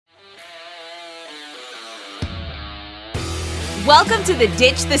Welcome to the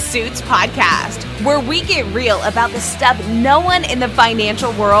Ditch the Suits podcast, where we get real about the stuff no one in the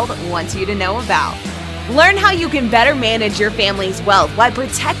financial world wants you to know about. Learn how you can better manage your family's wealth while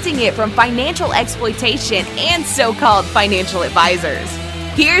protecting it from financial exploitation and so-called financial advisors.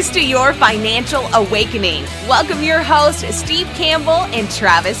 Here's to your financial awakening. Welcome your hosts, Steve Campbell and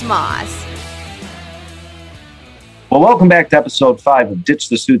Travis Moss. Well, welcome back to episode 5 of Ditch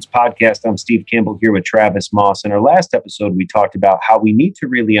the Suits podcast. I'm Steve Campbell here with Travis Moss. In our last episode, we talked about how we need to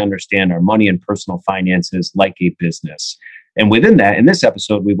really understand our money and personal finances like a business. And within that, in this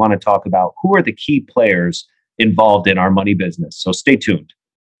episode, we want to talk about who are the key players involved in our money business. So stay tuned.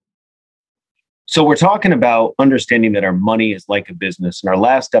 So we're talking about understanding that our money is like a business. In our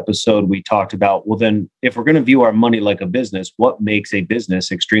last episode, we talked about, well, then if we're going to view our money like a business, what makes a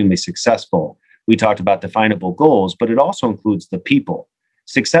business extremely successful? We talked about definable goals, but it also includes the people.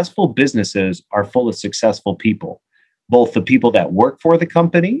 Successful businesses are full of successful people, both the people that work for the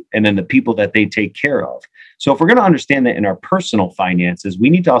company and then the people that they take care of. So if we're going to understand that in our personal finances,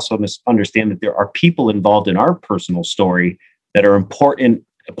 we need to also understand that there are people involved in our personal story that are important,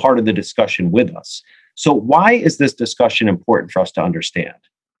 a part of the discussion with us. So why is this discussion important for us to understand?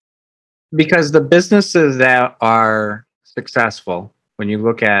 Because the businesses that are successful, when you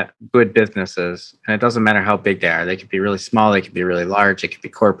look at good businesses, and it doesn't matter how big they could be really small, they could be really large, they could be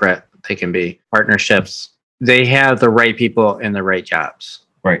corporate, they can be partnerships. They have the right people in the right jobs.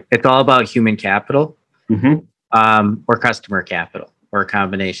 Right. It's all about human capital or customer capital or a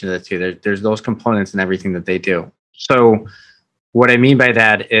combination of the two. There's those components in everything that they do. So what I mean by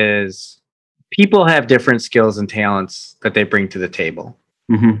that is people have different skills and talents that they bring to the table.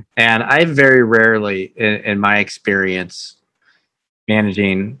 And I very rarely, in my experience,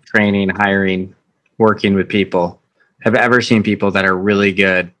 managing, training, hiring, working with people, have ever seen people that are really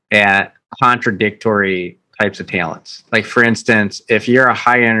good at contradictory types of talents. Like, for instance, if you're a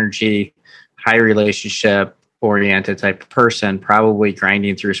high energy, high relationship oriented type of person, probably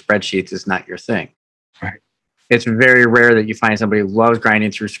grinding through spreadsheets is not your thing. Right. It's very rare that you find somebody who loves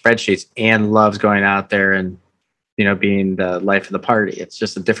grinding through spreadsheets and loves going out there and, being the life of the party. It's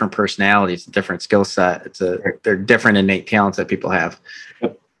just a different personality. It's a different skill set. They're different innate talents that people have.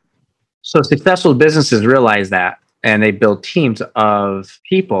 Yep. So successful businesses realize that, and they build teams of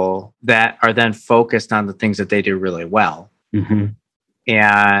people that are then focused on the things that they do really well.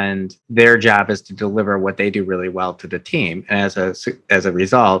 And their job is to deliver what they do really well to the team. And as a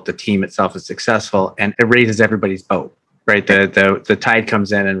result, the team itself is successful, and it raises everybody's boat, right? The tide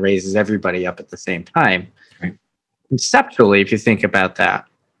comes in and raises everybody up at the same time. Conceptually, if you think about that,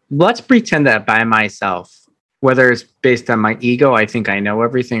 let's pretend that by myself, whether it's based on my ego, I think I know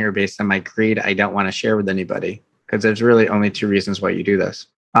everything, or based on my greed, I don't want to share with anybody, because there's really only two reasons why you do this.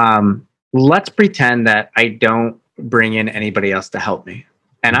 Let's pretend that I don't bring in anybody else to help me.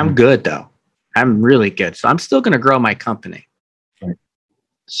 And I'm good, though. I'm really good. So I'm still going to grow my company. Right.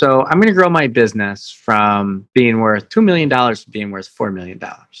 So I'm going to grow my business from being worth $2 million to being worth $4 million.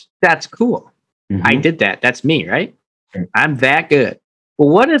 That's cool. I did that. That's me, right? I'm that good. Well,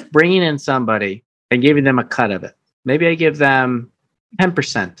 what if bringing in somebody and giving them a cut of it? Maybe I give them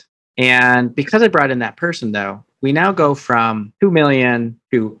 10%. And because I brought in that person, though, we now go from 2 million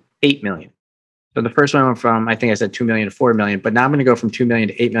to 8 million. So the first one went from, I think I said 2 million to 4 million, but now I'm going to go from 2 million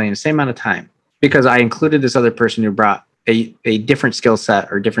to 8 million, the same amount of time, because I included this other person who brought a different skill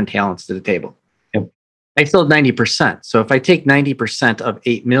set or different talents to the table. Yep. I still have 90%. So if I take 90% of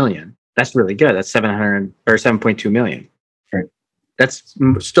 8 million, that's really good. That's 7.2 million. Right. That's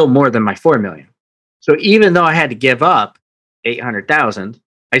still more than my 4 million. So even though I had to give up 800,000,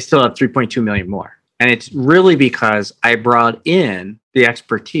 I still have 3.2 million more. And it's really because I brought in the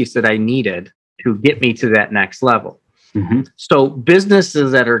expertise that I needed to get me to that next level. So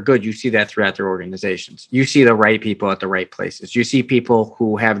businesses that are good, you see that throughout their organizations. You see the right people at the right places. You see people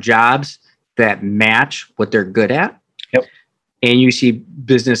who have jobs that match what they're good at. Yep. And you see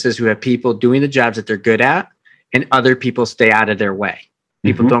businesses who have people doing the jobs that they're good at, and other people stay out of their way.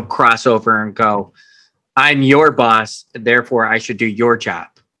 People don't cross over and go, I'm your boss, therefore I should do your job.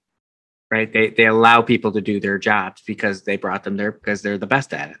 Right? They allow people to do their jobs because they brought them there because they're the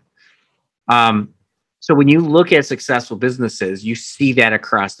best at it. So when you look at successful businesses, you see that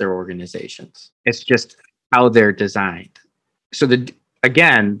across their organizations. It's just how they're designed. So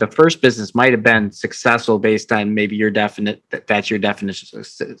again, the first business might have been successful based on maybe that's your definition of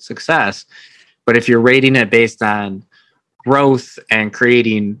success. But if you're rating it based on growth and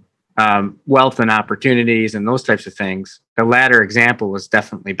creating wealth and opportunities and those types of things, the latter example was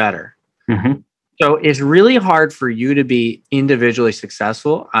definitely better. So it's really hard for you to be individually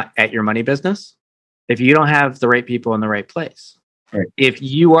successful at your money business if you don't have the right people in the right place. Right. If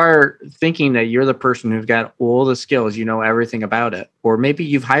you are thinking that you're the person who's got all the skills, you know everything about it, or maybe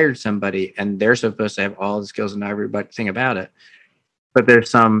you've hired somebody and they're supposed to have all the skills and know everything about it, but there's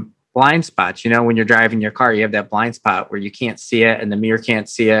some blind spots. You know, when you're driving your car, you have that blind spot where you can't see it and the mirror can't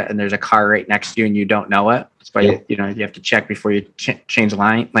see it, and there's a car right next to you and you don't know it. That's why you have to check before you change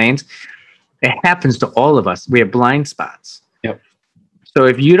lanes. It happens to all of us. We have blind spots. Yep. So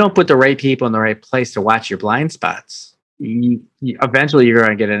if you don't put the right people in the right place to watch your blind spots, eventually you're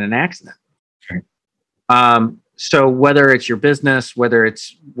going to get in an accident. Right. So whether it's your business, whether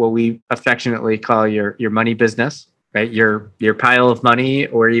it's what we affectionately call your money business, right? Your pile of money,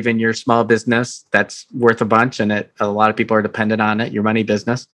 or even your small business that's worth a bunch and a lot of people are dependent on it, your money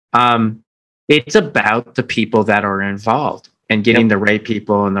business. It's about the people that are involved and getting the right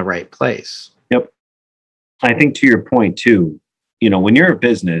people in the right place. Yep. I think to your point too, when you're a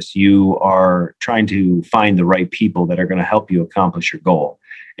business, you are trying to find the right people that are going to help you accomplish your goal.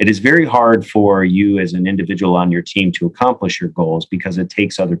 It is very hard for you as an individual on your team to accomplish your goals because it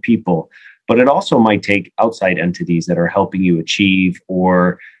takes other people, but it also might take outside entities that are helping you achieve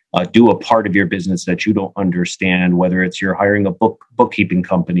or do a part of your business that you don't understand, whether it's you're hiring a bookkeeping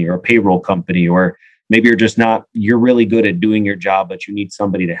company or a payroll company, or maybe you're really good at doing your job, but you need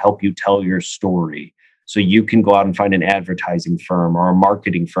somebody to help you tell your story. So you can go out and find an advertising firm or a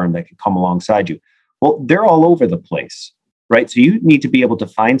marketing firm that can come alongside you. Well, they're all over the place, right? So you need to be able to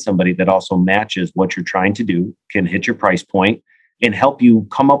find somebody that also matches what you're trying to do, can hit your price point, and help you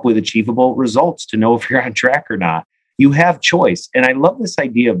come up with achievable results to know if you're on track or not. You have choice. And I love this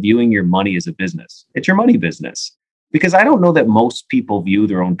idea of viewing your money as a business. It's your money business. Because I don't know that most people view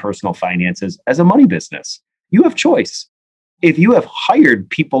their own personal finances as a money business. You have choice. If you have hired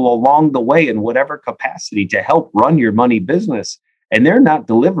people along the way in whatever capacity to help run your money business and they're not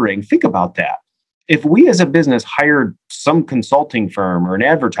delivering, think about that. If we as a business hired some consulting firm or an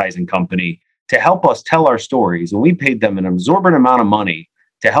advertising company to help us tell our stories, and we paid them an absorbent amount of money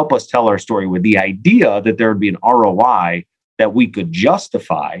to help us tell our story with the idea that there would be an ROI that we could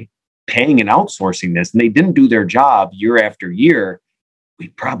justify paying and outsourcing this, and they didn't do their job year after year,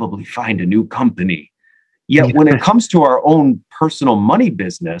 we'd probably find a new company. Yet when it comes to our own personal money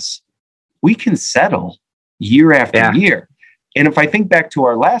business, we can settle year after year. And if I think back to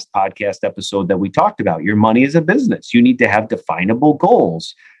our last podcast episode that we talked about, your money is a business. You need to have definable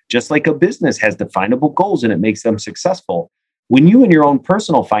goals, just like a business has definable goals and it makes them successful. When you and your own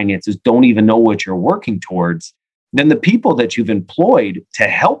personal finances don't even know what you're working towards, then the people that you've employed to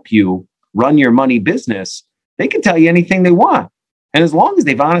help you run your money business, they can tell you anything they want. And as long as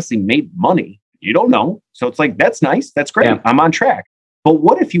they've honestly made money, you don't know. So it's like, that's nice. That's great. Yeah. I'm on track. But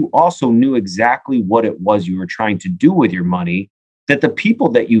what if you also knew exactly what it was you were trying to do with your money, that the people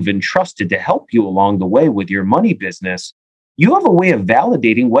that you've entrusted to help you along the way with your money business, you have a way of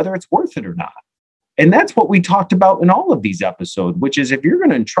validating whether it's worth it or not. And that's what we talked about in all of these episodes, which is if you're going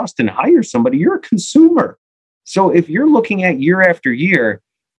to entrust and hire somebody, you're a consumer. So if you're looking at year after year,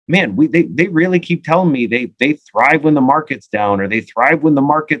 man, they really keep telling me they thrive when the market's down, or they thrive when the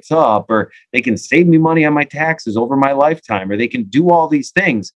market's up, or they can save me money on my taxes over my lifetime, or they can do all these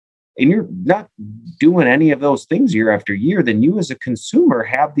things. And you're not doing any of those things year after year, then you as a consumer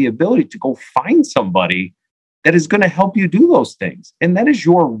have the ability to go find somebody that is going to help you do those things. And that is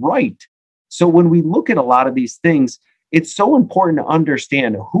your right. So when we look at a lot of these things, it's so important to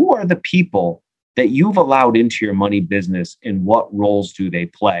understand who are the people that you've allowed into your money business and what roles do they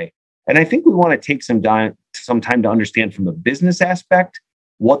play. And I think we want to take some time to understand from the business aspect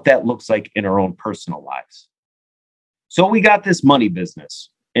what that looks like in our own personal lives. So we got this money business.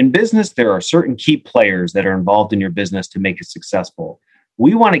 In business, there are certain key players that are involved in your business to make it successful.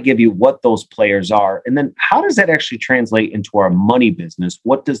 We want to give you what those players are. And then how does that actually translate into our money business?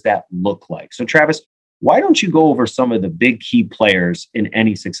 What does that look like? So Travis, why don't you go over some of the big key players in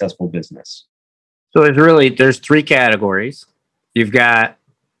any successful business? So there's three categories. You've got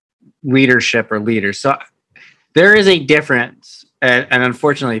leadership or leaders. So there is a difference. And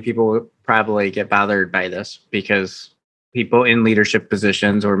unfortunately, people will probably get bothered by this because people in leadership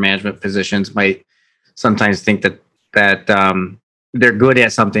positions or management positions might sometimes think that they're good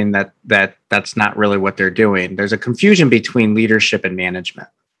at something that's not really what they're doing. There's a confusion between leadership and management.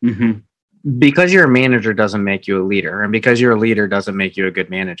 Mm-hmm. Because you're a manager doesn't make you a leader, and because you're a leader doesn't make you a good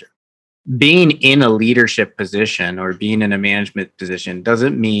manager. Being in a leadership position or being in a management position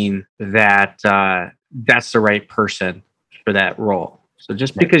doesn't mean that that's the right person for that role. So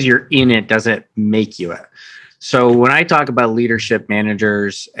just because you're in it doesn't make you it. So when I talk about leadership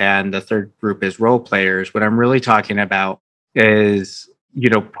managers and the third group is role players, what I'm really talking about is,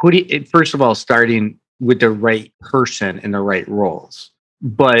 first of all, starting with the right person in the right roles.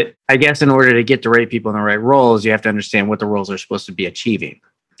 But I guess in order to get the right people in the right roles, you have to understand what the roles are supposed to be achieving.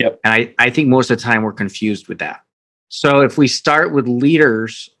 Yep. And I think most of the time we're confused with that. So if we start with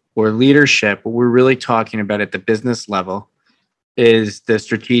leaders or leadership, what we're really talking about at the business level is the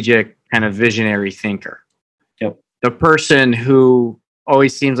strategic kind of visionary thinker. Yep. The person who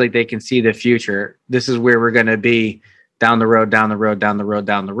always seems like they can see the future. This is where we're going to be down the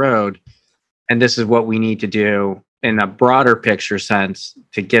road. And this is what we need to do in a broader picture sense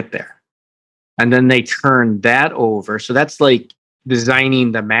to get there. And then they turn that over. So that's like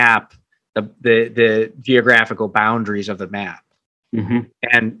designing the map, the geographical boundaries of the map,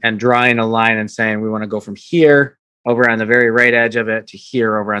 and drawing a line and saying, we want to go from here over on the very right edge of it to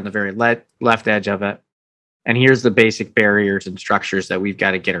here over on the very left edge of it. And here's the basic barriers and structures that we've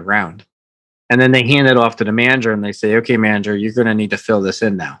got to get around. And then they hand it off to the manager and they say, okay, manager, you're going to need to fill this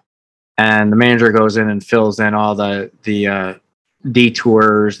in now. And the manager goes in and fills in all the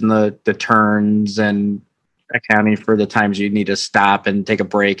detours and the turns and accounting for the times you need to stop and take a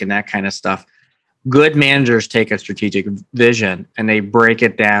break and that kind of stuff. Good managers take a strategic vision and they break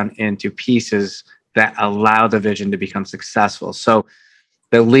it down into pieces that allow the vision to become successful. So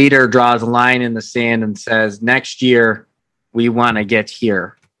the leader draws a line in the sand and says, next year, we want to get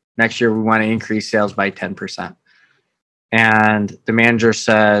here. Next year, we want to increase sales by 10%. And the manager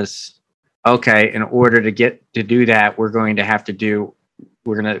says, okay, in order to do that, we're going to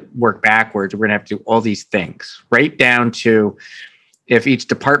work backwards. We're going to have to do all these things, right down to if each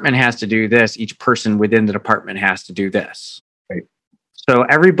department has to do this, each person within the department has to do this. Right. So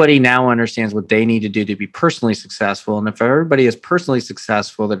everybody now understands what they need to do to be personally successful. And if everybody is personally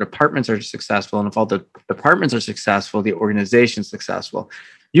successful, the departments are successful. And if all the departments are successful, the organization's successful.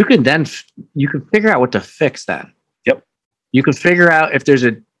 You can figure out what to fix then. Yep. You can figure out if there's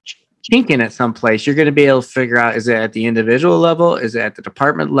a chink in it someplace. You're going to be able to figure out, is it at the individual level? Is it at the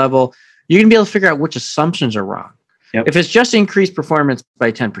department level? You're going to be able to figure out which assumptions are wrong. Yep. If it's just increased performance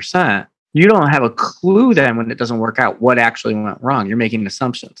by 10%, you don't have a clue then when it doesn't work out what actually went wrong. You're making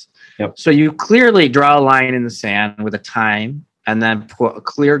assumptions. Yep. So you clearly draw a line in the sand with a time and then put a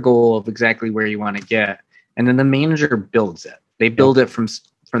clear goal of exactly where you want to get. And then the manager builds it. They build it from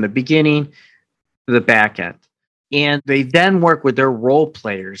the beginning to the back end. And they then work with their role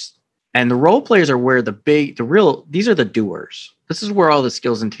players. And the role players are where these are the doers. This is where all the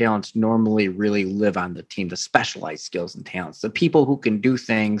skills and talents normally really live on the team, the specialized skills and talents, the people who can do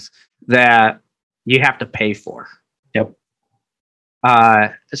things that you have to pay for. Yep.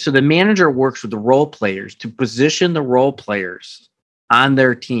 So the manager works with the role players to position the role players on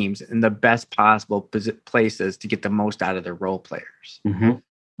their teams in the best possible places to get the most out of their role players.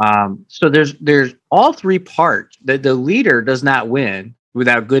 So there's all three parts. The leader does not win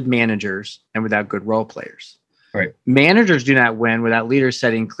without good managers and without good role players. Right. Managers do not win without leaders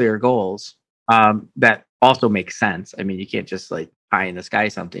setting clear goals that also make sense. I mean, you can't just like pie in the sky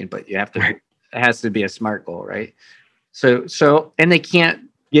something, but you have to. Right. It has to be a smart goal, right? So, and they can't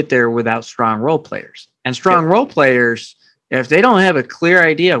get there without strong role players. And strong role players, if they don't have a clear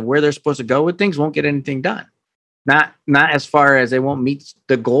idea of where they're supposed to go with things, won't get anything done. Not as far as they won't meet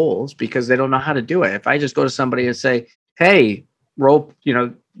the goals because they don't know how to do it. If I just go to somebody and say, hey,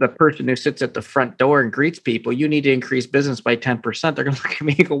 the person who sits at the front door and greets people, you need to increase business by 10%. They're going to look at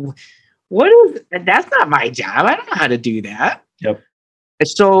me and go, that's not my job. I don't know how to do that. Yep. And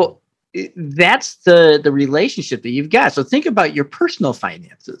so that's the relationship that you've got. So think about your personal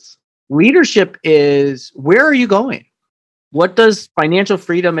finances. Leadership is, where are you going? What does financial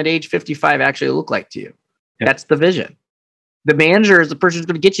freedom at age 55 actually look like to you? Yep. That's the vision. The manager is the person who's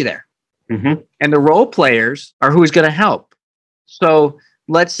going to get you there. And the role players are who's going to help. So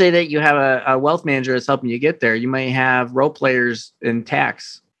let's say that you have a wealth manager that's helping you get there. You may have role players in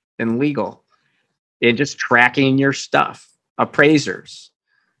tax and legal and just tracking your stuff, appraisers,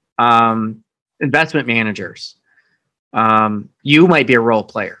 investment managers. You might be a role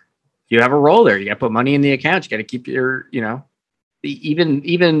player. You have a role there. You got to put money in the account. You got to keep your, even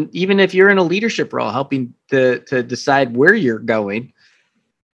if you're in a leadership role, helping to decide where you're going.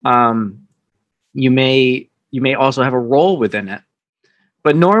 You may also have a role within it,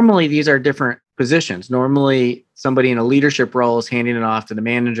 but normally these are different positions. Normally somebody in a leadership role is handing it off to the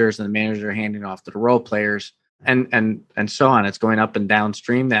managers and the managers are handing it off to the role players and so on. It's going up and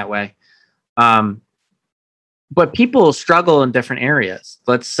downstream that way. But people struggle in different areas.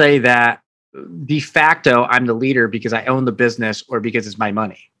 Let's say that de facto, I'm the leader because I own the business or because it's my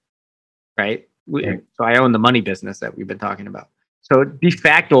money, right? So I own the money business that we've been talking about. So de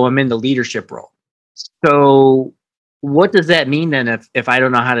facto, I'm in the leadership role. So what does that mean then if I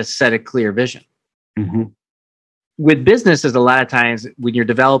don't know how to set a clear vision? Mm-hmm. With businesses, a lot of times when you're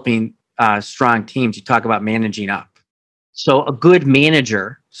developing strong teams, you talk about managing up. So a good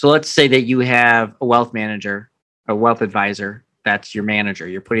manager, so let's say that you have a wealth manager, a wealth advisor, that's your manager.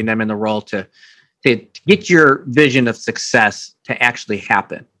 You're putting them in the role to get your vision of success to actually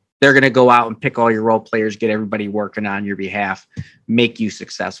happen. They're going to go out and pick all your role players, get everybody working on your behalf, make you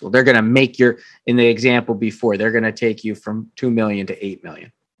successful. They're going to make in the example before, they're going to take you from 2 million to 8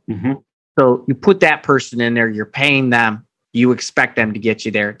 million. Mm-hmm. So you put that person in there, you're paying them, you expect them to get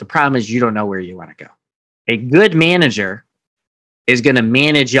you there. The problem is you don't know where you want to go. A good manager is going to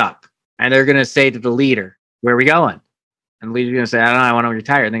manage up, and they're going to say to the leader, where are we going? And the leader's going to say, I don't know, I want to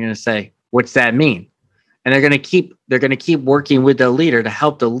retire. And they're going to say, what's that mean? And they're going to keep working with the leader to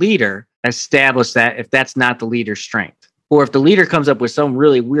help the leader establish that if that's not the leader's strength. Or if the leader comes up with some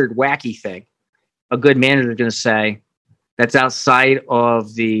really weird, wacky thing, a good manager is going to say, that's outside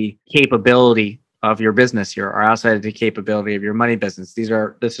of the capability of your business here, or outside of the capability of your money business.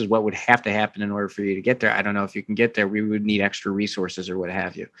 This is what would have to happen in order for you to get there. I don't know if you can get there. We would need extra resources or what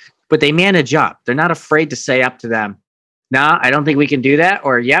have you. But they manage up. They're not afraid to say up to them, no, I don't think we can do that.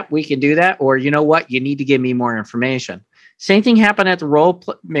 Or, yep, we can do that. Or, you know what? You need to give me more information. Same thing happened at the role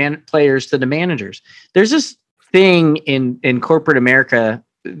players to the managers. There's this thing in corporate America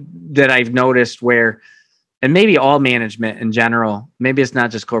that I've noticed where, and maybe all management in general, maybe it's not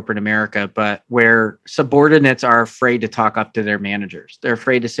just corporate America, but where subordinates are afraid to talk up to their managers. They're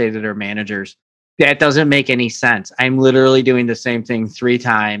afraid to say to their managers, that doesn't make any sense. I'm literally doing the same thing 3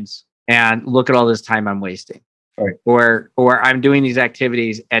 times and look at all this time I'm wasting. Right. Or I'm doing these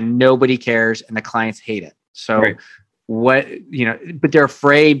activities and nobody cares and the clients hate it. So right. But they're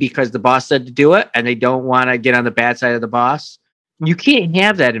afraid because the boss said to do it and they don't want to get on the bad side of the boss. You can't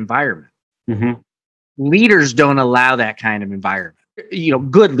have that environment. Mm-hmm. Leaders don't allow that kind of environment.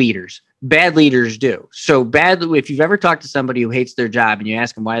 Good leaders, bad leaders do. So if you've ever talked to somebody who hates their job and you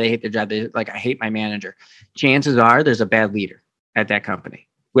ask them why they hate their job, they're like, I hate my manager. Chances are there's a bad leader at that company.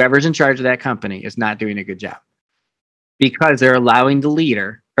 Whoever's in charge of that company is not doing a good job because they're allowing the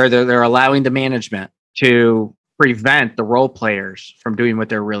leader or they're allowing the management to prevent the role players from doing what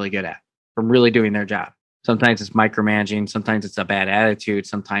they're really good at, from really doing their job. Sometimes it's micromanaging. Sometimes it's a bad attitude.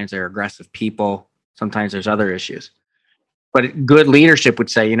 Sometimes they're aggressive people. Sometimes there's other issues. But good leadership would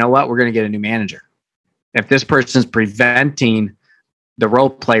say, you know what? We're going to get a new manager. If this person's preventing the role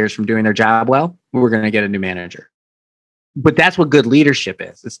players from doing their job well, we're going to get a new manager. But that's what good leadership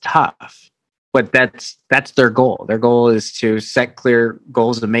is. It's tough. But that's their goal. Their goal is to set clear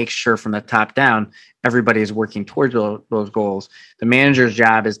goals to make sure from the top down, everybody is working towards those goals. The manager's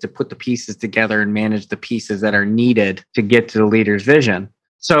job is to put the pieces together and manage the pieces that are needed to get to the leader's vision.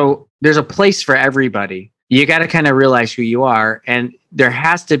 So there's a place for everybody. You got to kind of realize who you are. And there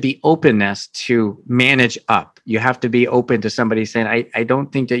has to be openness to manage up. You have to be open to somebody saying, I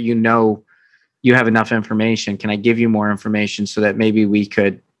don't think that you have enough information. Can I give you more information so that maybe we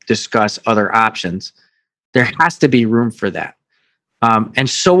could discuss other options? There has to be room for that. And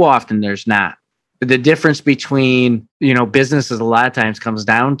so often there's not. The difference between, businesses a lot of times comes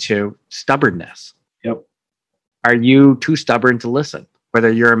down to stubbornness. Yep. Are you too stubborn to listen? Whether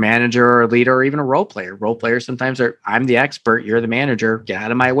you're a manager or a leader or even a role player. Role players sometimes are, I'm the expert, you're the manager, get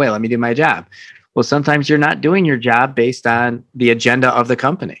out of my way, let me do my job. Well, sometimes you're not doing your job based on the agenda of the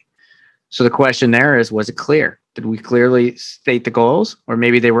company. So the question there is, was it clear? Did we clearly state the goals? Or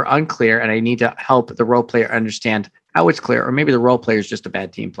maybe they were unclear and I need to help the role player understand how it's clear. Or maybe the role player is just a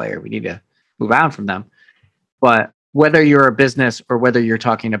bad team player. We need to move on from them. But whether you're a business or whether you're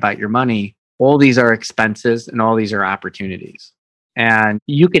talking about your money, all these are expenses and all these are opportunities. And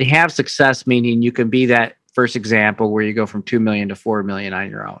you can have success, meaning you can be that first example where you go from 2 million to 4 million on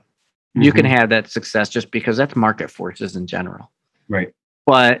your own. Mm-hmm. You can have that success just because that's market forces in general. Right.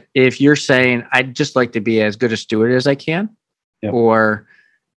 But if you're saying, I'd just like to be as good a steward as I can, yep, or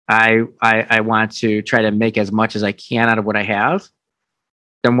I want to try to make as much as I can out of what I have,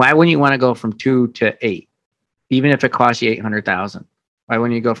 then why wouldn't you want to go from 2 to 8? Even if it costs you 800,000, why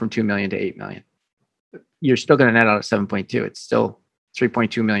wouldn't you go from 2 million to 8 million? You're still going to net out at 7.2. It's still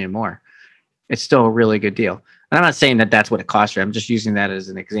 3.2 million more. It's still a really good deal. And I'm not saying that that's what it costs you. I'm just using that as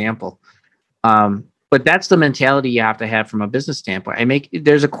an example. But that's the mentality you have to have from a business standpoint.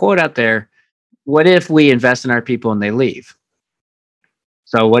 There's a quote out there. What if we invest in our people and they leave?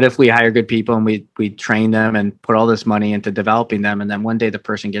 So what if we hire good people and we train them and put all this money into developing them, and then one day the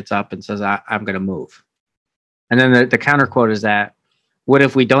person gets up and says, I'm going to move. And then the counter quote is that, what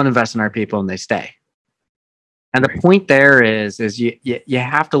if we don't invest in our people and they stay? And the point there is you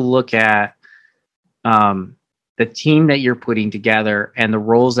have to look at the team that you're putting together and the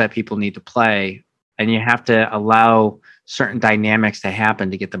roles that people need to play and you have to allow certain dynamics to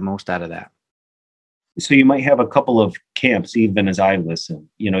happen to get the most out of that. So you might have a couple of camps, even as I listen.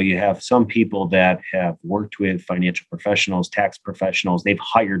 You have some people that have worked with financial professionals, tax professionals. They've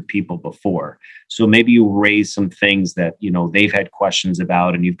hired people before. So maybe you raise some things that, they've had questions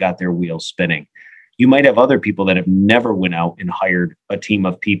about and you've got their wheels spinning. You might have other people that have never went out and hired a team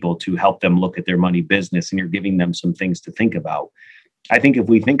of people to help them look at their money business, and you're giving them some things to think about. I think if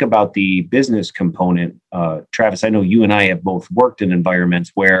we think about the business component, Travis, I know you and I have both worked in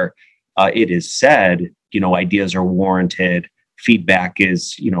environments where it is said, ideas are warranted, feedback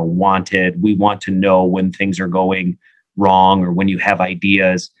is, wanted. We want to know when things are going wrong or when you have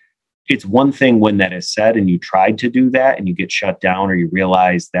ideas. It's one thing when that is said and you tried to do that and you get shut down or you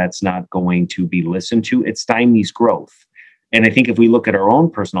realize that's not going to be listened to. It stymies growth. And I think if we look at our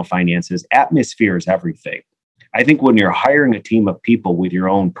own personal finances, atmosphere is everything. I think when you're hiring a team of people with your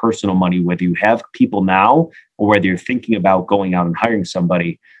own personal money, whether you have people now or whether you're thinking about going out and hiring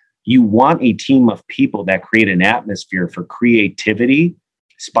somebody, you want a team of people that create an atmosphere for creativity,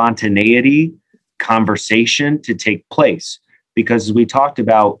 spontaneity, conversation to take place. Because as we talked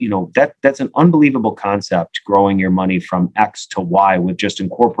about, that's an unbelievable concept, growing your money from X to Y with just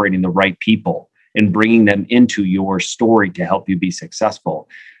incorporating the right people and bringing them into your story to help you be successful.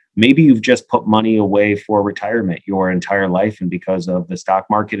 Maybe you've just put money away for retirement your entire life, and because of the stock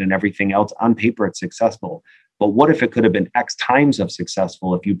market and everything else, on paper, it's successful. But what if it could have been X times of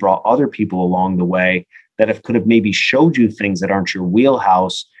successful if you brought other people along the way that could have maybe showed you things that aren't your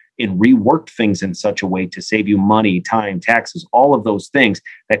wheelhouse and reworked things in such a way to save you money, time, taxes, all of those things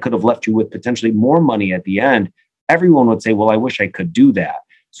that could have left you with potentially more money at the end? Everyone would say, well, I wish I could do that.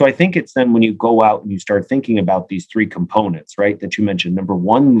 So I think it's then when you go out and you start thinking about these three components, right, that you mentioned. Number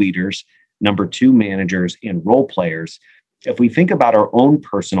one, leaders. Number two, managers and role players. If we think about our own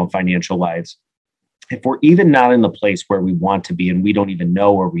personal financial lives, if we're even not in the place where we want to be and we don't even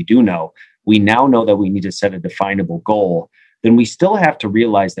know, or we do know, we now know that we need to set a definable goal, then we still have to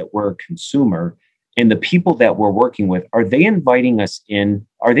realize that we're a consumer, and the people that we're working with, are they inviting us in?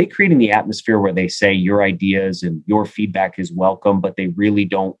 Are they creating the atmosphere where they say your ideas and your feedback is welcome, but they really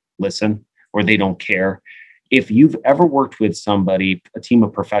don't listen or they don't care? If you've ever worked with somebody, a team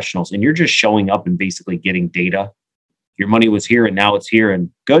of professionals, and you're just showing up and basically getting data, your money was here and now it's here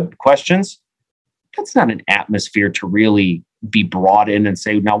and good questions, that's not an atmosphere to really be brought in and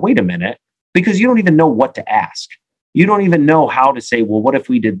say, now, wait a minute, because you don't even know what to ask. You don't even know how to say, well, what if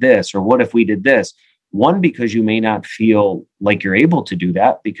we did this? Or what if we did this? One, because you may not feel like you're able to do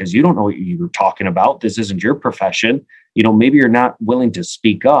that because you don't know what you're talking about. This isn't your profession. Maybe you're not willing to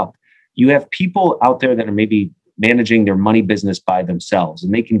speak up. You have people out there that are maybe managing their money business by themselves,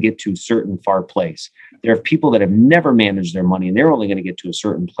 and they can get to a certain far place. There are people that have never managed their money, and they're only going to get to a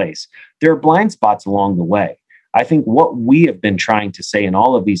certain place. There are blind spots along the way. I think what we have been trying to say in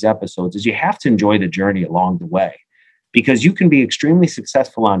all of these episodes is you have to enjoy the journey along the way, because you can be extremely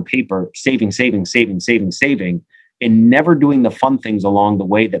successful on paper, saving, and never doing the fun things along the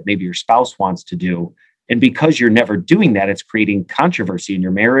way that maybe your spouse wants to do. And because you're never doing that, it's creating controversy in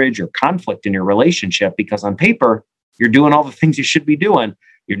your marriage or conflict in your relationship, because on paper, you're doing all the things you should be doing.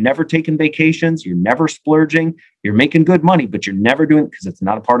 You're never taking vacations. You're never splurging. You're making good money, but you're never doing it because it's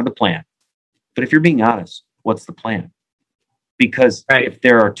not a part of the plan. But if you're being honest, what's the plan? Because if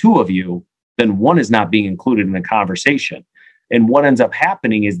there are two of you, then one is not being included in the conversation. And what ends up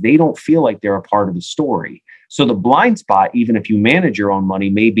happening is they don't feel like they're a part of the story. So the blind spot, even if you manage your own money,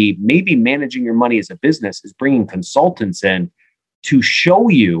 maybe managing your money as a business is bringing consultants in to show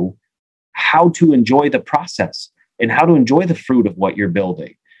you how to enjoy the process and how to enjoy the fruit of what you're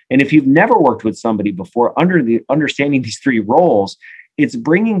building. And if you've never worked with somebody before, understanding these three roles, it's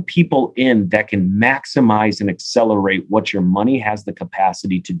bringing people in that can maximize and accelerate what your money has the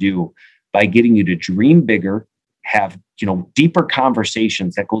capacity to do by getting you to dream bigger, have deeper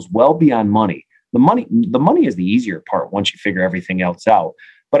conversations that goes well beyond money. The money is the easier part once you figure everything else out.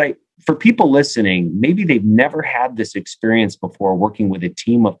 But for people listening, maybe they've never had this experience before, working with a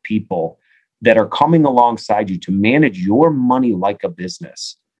team of people that are coming alongside you to manage your money like a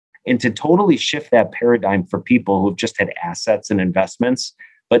business, and to totally shift that paradigm for people who've just had assets and investments,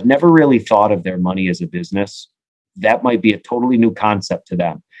 but never really thought of their money as a business. That might be a totally new concept to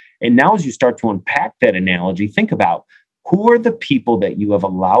them. And now as you start to unpack that analogy, think about who are the people that you have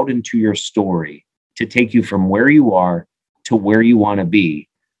allowed into your story to take you from where you are to where you want to be,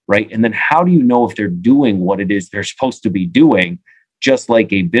 right? And then how do you know if they're doing what it is they're supposed to be doing, just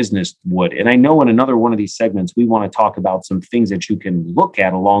like a business would? And I know in another one of these segments, we want to talk about some things that you can look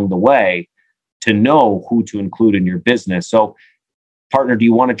at along the way to know who to include in your business. So Partner, do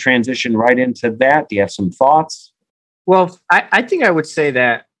you want to transition right into that? Do you have some thoughts? Well, I think I would say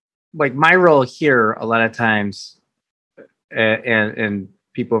that, like, my role here a lot of times, and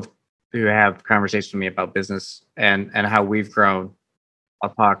people who have conversations with me about business and how we've grown,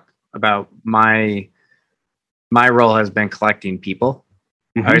 I'll talk about my role has been collecting people.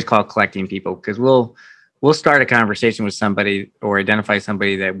 I always call it collecting people, because we'll start a conversation with somebody or identify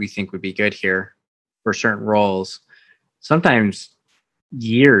somebody that we think would be good here for certain roles, sometimes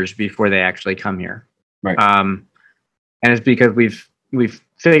years before they actually come here. Right. And it's because we've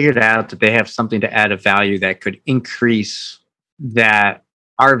figured out that they have something to add of value that could increase that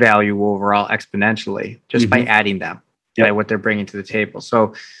our value overall exponentially just by adding them, by what they're bringing to the table.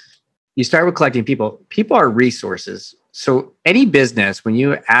 So you start with collecting people. People are resources. So any business, when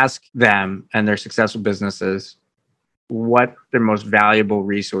you ask them and their successful businesses what their most valuable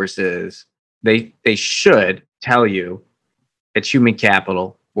resource is, they should tell you it's human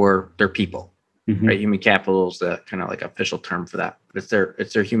capital or their people. Right? Human capital is the kind of like official term for that. But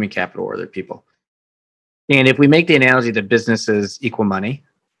it's their human capital or their people. And if we make the analogy that businesses equal money,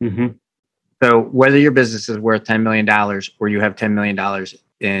 so whether your business is worth $10 million or you have $10 million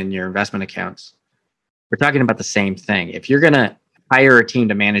in your investment accounts, we're talking about the same thing. If you're going to hire a team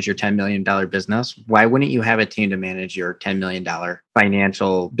to manage your $10 million business, why wouldn't you have a team to manage your $10 million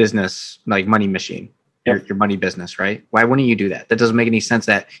financial business, like money machine, your money business, right? Why wouldn't you do that? That doesn't make any sense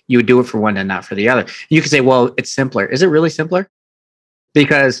that you would do it for one and not for the other. You could say, well, it's simpler. Is it really simpler?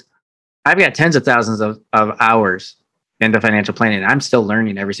 Because I've got tens of thousands of hours into financial planning. I'm still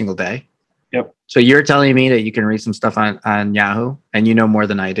learning every single day. Yep. So you're telling me that you can read some stuff on Yahoo and you know more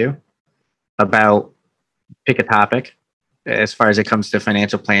than I do about pick a topic as far as it comes to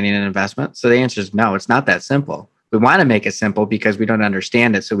financial planning and investment? So the answer is no, it's not that simple. We want to make it simple because we don't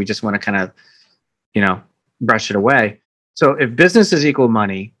understand it. So we just want to kind of, brush it away. So if businesses equal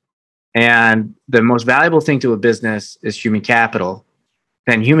money and the most valuable thing to a business is human capital,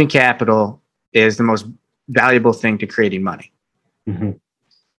 then human capital is the most valuable thing to creating money.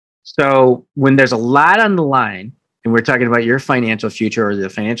 So when there's a lot on the line and we're talking about your financial future or the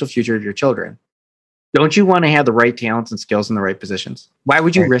financial future of your children, don't you want to have the right talents and skills in the right positions? Why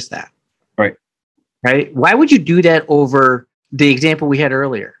would you risk that? Right. Why would you do that over the example we had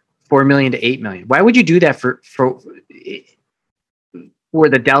earlier, 4 million to 8 million? Why would you do that for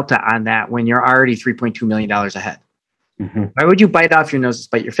the delta on that when you're already $3.2 million ahead? Why would you bite off your nose to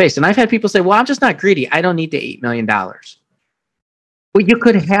spite your face? And I've had people say, well, I'm just not greedy. I don't need the $8 million. Well, you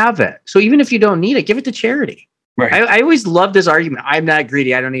could have it. So even if you don't need it, give it to charity. Right. I always love this argument. I'm not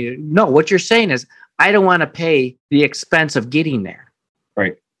greedy. I don't need it. No, what you're saying is I don't want to pay the expense of getting there.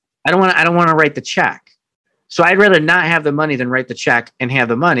 Right. I don't want to write the check. So I'd rather not have the money than write the check and have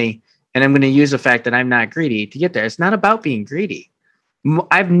the money. And I'm going to use the fact that I'm not greedy to get there. It's not about being greedy.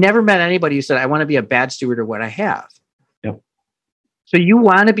 I've never met anybody who said, I want to be a bad steward of what I have. So you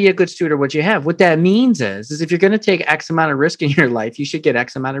want to be a good steward of what you have. What that means is if you're going to take X amount of risk in your life, you should get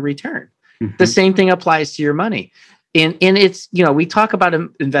X amount of return. The same thing applies to your money. And it's, we talk about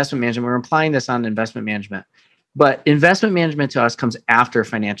investment management. We're applying this on investment management. But investment management to us comes after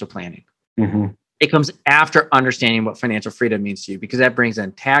financial planning. It comes after understanding what financial freedom means to you, because that brings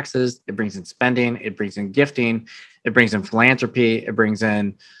in taxes, it brings in spending, it brings in gifting, it brings in philanthropy, it brings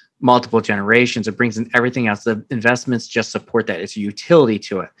in multiple generations, it brings in everything else. The investments just support that. It's a utility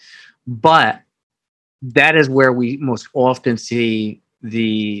to it. But that is where we most often see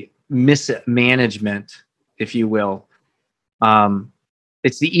the mismanagement, if you will.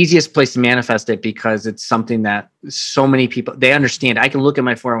 It's the easiest place to manifest it because it's something that so many people, they understand. I can look at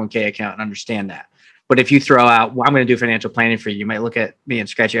my 401k account and understand that. But if you throw out, well, I'm going to do financial planning for you, you might look at me and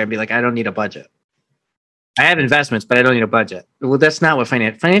scratch your head and be like, I don't need a budget. I have investments, but I don't need a budget. Well, that's not what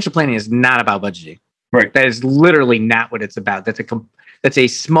financial planning is. Not about budgeting. Right. That is literally not what it's about. That's a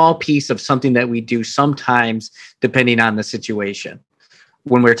small piece of something that we do sometimes, depending on the situation.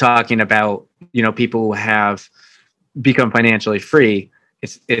 When we're talking about, people who have become financially free,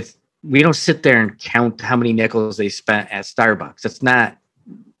 it's we don't sit there and count how many nickels they spent at Starbucks. It's not,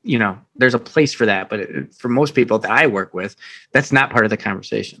 there's a place for that, but for most people that I work with, that's not part of the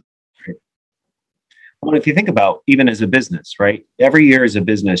conversation. Well, if you think about even as a business, right? Every year as a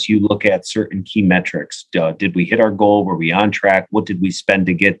business, you look at certain key metrics. Did we hit our goal? Were we on track? What did we spend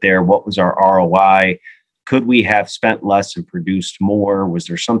to get there? What was our ROI? Could we have spent less and produced more? Was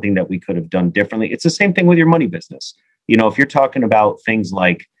there something that we could have done differently? It's the same thing with your money business. If you're talking about things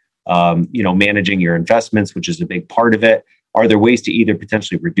like, managing your investments, which is a big part of it, are there ways to either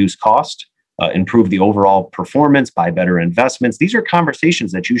potentially reduce cost, improve the overall performance, buy better investments? These are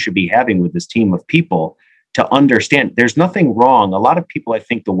conversations that you should be having with this team of people to understand. There's nothing wrong. A lot of people, I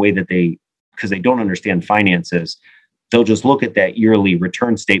think, the way that because they don't understand finances, they'll just look at that yearly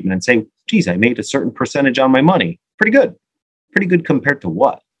return statement and say, geez, I made a certain percentage on my money. Pretty good. Pretty good compared to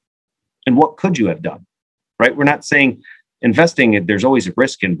what? And what could you have done? Right? We're not saying investing, there's always a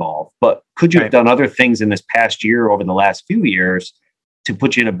risk involved, but could you have done other things in this past year, over the last few years, to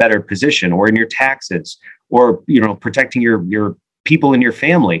put you in a better position, or in your taxes, or, protecting your people in your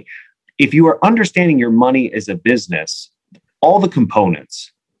family? If you are understanding your money as a business, all the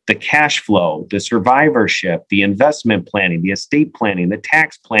components, the cash flow, the survivorship, the investment planning, the estate planning, the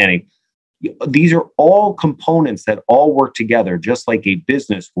tax planning, these are all components that all work together just like a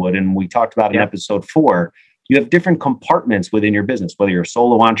business would. And we talked about in episode 4, you have different compartments within your business, whether you're a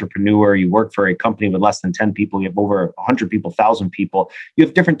solo entrepreneur, you work for a company with less than 10 people, you have over 100 people, 1,000 people, you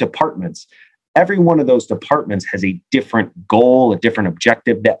have different departments. Every one of those departments has a different goal, a different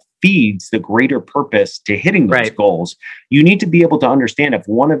objective that feeds the greater purpose to hitting those goals. You need to be able to understand if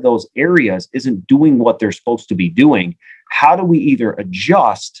one of those areas isn't doing what they're supposed to be doing, how do we either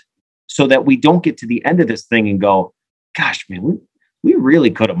adjust so that we don't get to the end of this thing and go, gosh, man, we really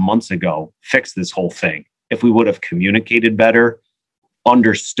could have months ago fixed this whole thing if we would have communicated better,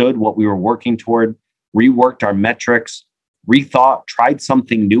 understood what we were working toward, reworked our metrics, rethought, tried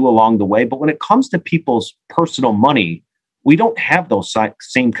something new along the way. But when it comes to people's personal money, we don't have those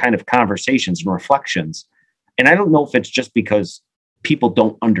same kind of conversations and reflections. And I don't know if it's just because people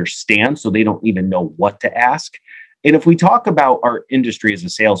don't understand, so they don't even know what to ask. And if we talk about our industry as a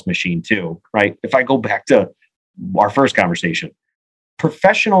sales machine too, right? If I go back to our first conversation,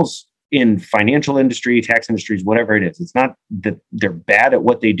 professionals in financial industry, tax industries, whatever it is, it's not that they're bad at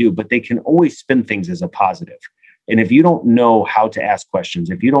what they do, but they can always spin things as a positive. And if you don't know how to ask questions,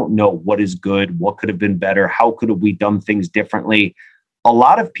 if you don't know what is good, what could have been better, how could have we done things differently, a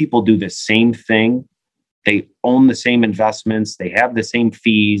lot of people do the same thing. They own the same investments. They have the same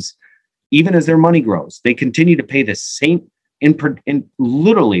fees. Even as their money grows, they continue to pay the same,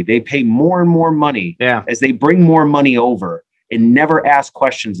 literally, they pay more and more money as they bring more money over, and never ask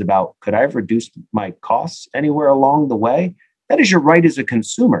questions about, could I have reduced my costs anywhere along the way? That is your right as a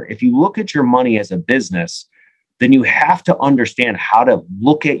consumer. If you look at your money as a business, then you have to understand how to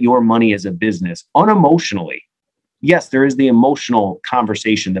look at your money as a business unemotionally. Yes, there is the emotional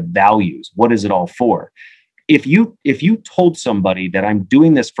conversation, the values. What is it all for? If you told somebody that I'm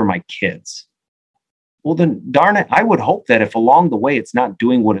doing this for my kids, well, then darn it, I would hope that if along the way it's not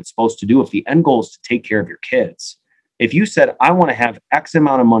doing what it's supposed to do, if the end goal is to take care of your kids, if you said, I want to have X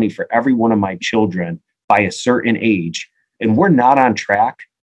amount of money for every one of my children by a certain age, and we're not on track,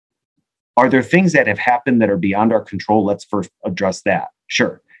 are there things that have happened that are beyond our control? Let's first address that.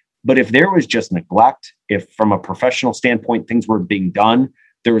 Sure. But if there was just neglect, if from a professional standpoint, things were being done,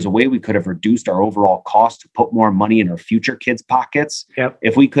 there was a way we could have reduced our overall cost to put more money in our future kids' pockets.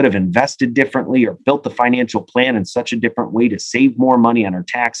 If we could have invested differently or built the financial plan in such a different way to save more money on our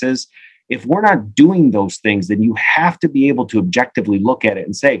taxes, if we're not doing those things, then you have to be able to objectively look at it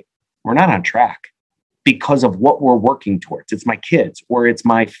and say, we're not on track because of what we're working towards. It's my kids, or it's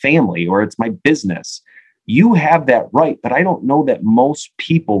my family, or it's my business. You have that right, but I don't know that most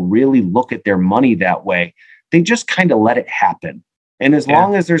people really look at their money that way. They just kind of let it happen. And as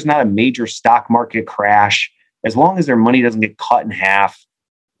long as there's not a major stock market crash, as long as their money doesn't get cut in half,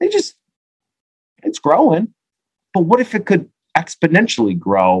 it's growing. But what if it could exponentially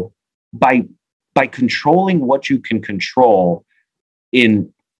grow by controlling what you can control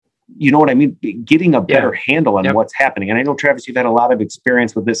in, you know what I mean? Getting a better handle on what's happening. And I know, Travis, you've had a lot of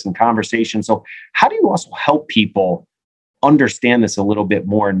experience with this in conversation. So how do you also help people understand this a little bit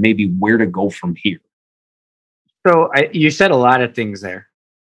more and maybe where to go from here? So you said a lot of things there.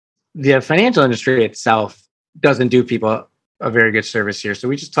 The financial industry itself doesn't do people a very good service here. So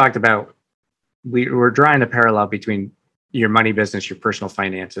we just talked about, we're drawing a parallel between your money business, your personal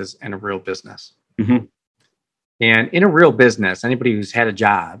finances, and a real business. Mm-hmm. And in a real business, anybody who's had a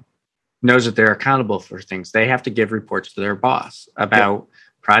job knows that they're accountable for things. They have to give reports to their boss about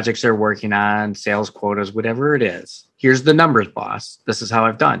projects they're working on, sales quotas, whatever it is. Here's the numbers, boss. This is how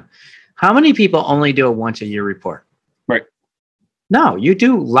I've done. How many people only do a once a year report? Right. No, you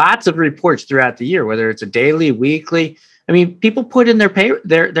do lots of reports throughout the year, whether it's a daily, weekly. I mean, people put in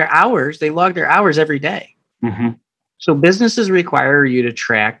their hours, they log their hours every day. Mm-hmm. So businesses require you to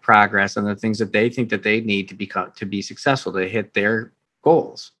track progress on the things that they think that they need to be successful, to hit their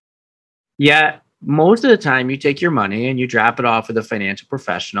goals. Yet most of the time you take your money and you drop it off with a financial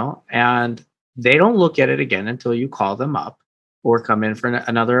professional, and they don't look at it again until you call them up or come in for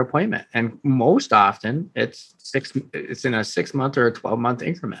another appointment. And most often it's in a 6 month or a 12-month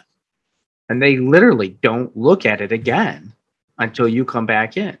increment. And they literally don't look at it again until you come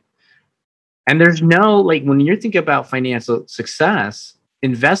back in. And there's no, like, when you're thinking about financial success,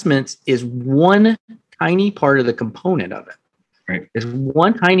 investments is one tiny part of the component of it. Right. It's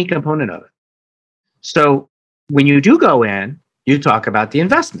one tiny component of it. So when you do go in, you talk about the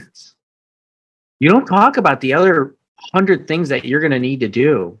investments. You don't talk about the other 100 things that you're going to need to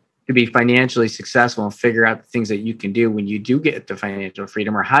do to be financially successful and figure out the things that you can do when you do get the financial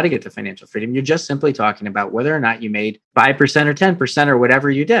freedom, or how to get the financial freedom. You're just simply talking about whether or not you made 5% or 10% or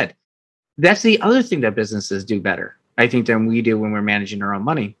whatever you did. That's the other thing that businesses do better, I think, than we do when we're managing our own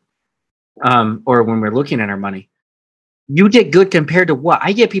money, or when we're looking at our money. You did good compared to what?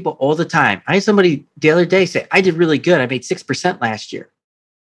 I get people all the time. I had somebody the other day say, I did really good. I made 6% last year.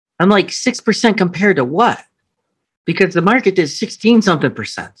 I'm like, 6% compared to what? Because the market did 16 something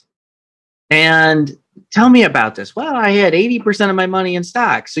percent. And tell me about this. Well, I had 80% of my money in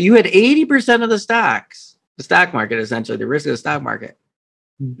stocks. So you had 80% of the stocks, the stock market, essentially the risk of the stock market.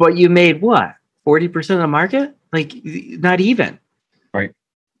 But you made what? 40% of the market? Like, not even. Right.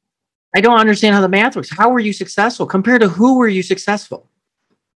 I don't understand how the math works. How were you successful? Compared to who were you successful?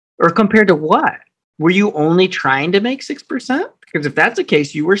 Or compared to what? Were you only trying to make 6%? Because if that's the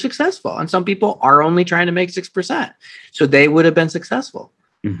case, you were successful. And some people are only trying to make 6%. So they would have been successful.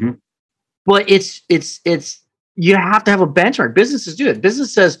 Mm-hmm. But it's you have to have a benchmark. Businesses do it.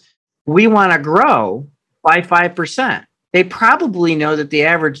 Business says, we want to grow by 5%. They probably know that the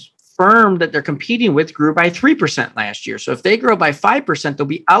average firm that they're competing with grew by 3% last year. So if they grow by 5%, they'll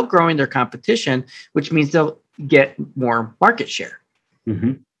be outgrowing their competition, which means they'll get more market share.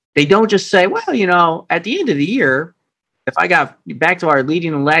 Mm-hmm. They don't just say, well, at the end of the year, if I got back to our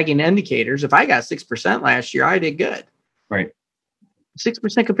leading and lagging indicators, if I got 6% last year, I did good. Right.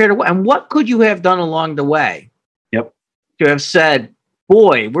 6% compared to what? And what could you have done along the way? Yep. To have said,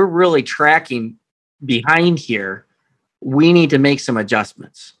 boy, we're really tracking behind here. We need to make some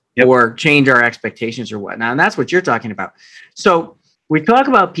adjustments. Yep. Or change our expectations or whatnot. And that's what you're talking about. So we talk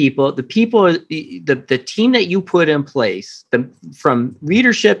about people, the team that you put in place, from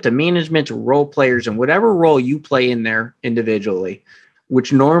leadership to management to role players, and whatever role you play in there individually,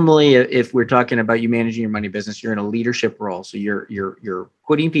 which normally, if we're talking about you managing your money business, you're in a leadership role. So you're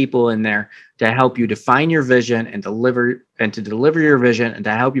putting people in there to help you define your vision and deliver your vision, and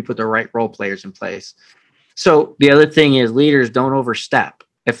to help you put the right role players in place. So the other thing is, leaders don't overstep.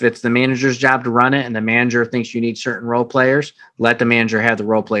 If it's the manager's job to run it and the manager thinks you need certain role players, let the manager have the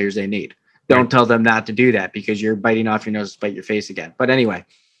role players they need. Don't tell them not to do that, because you're biting off your nose to spite your face again. But anyway,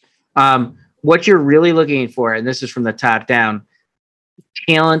 what you're really looking for, and this is from the top down,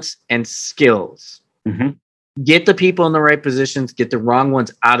 talents and skills. Mm-hmm. Get the people in the right positions, get the wrong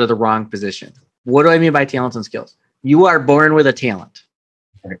ones out of the wrong position. What do I mean by talents and skills? You are born with a talent.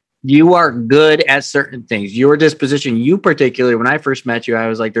 You are good at certain things. Your disposition, you particularly, when I first met you, I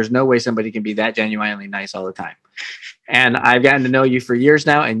was like, there's no way somebody can be that genuinely nice all the time. And I've gotten to know you for years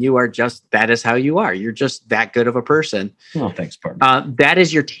now, and you are just, that is how you are. You're just that good of a person. Oh, thanks, partner. That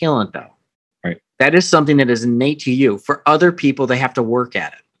is your talent, though. Right. That is something that is innate to you. For other people, they have to work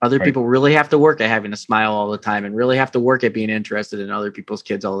at it. Other people really have to work at having a smile all the time, and really have to work at being interested in other people's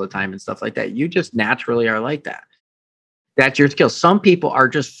kids all the time and stuff like that. You just naturally are like that. That's your skill. Some people are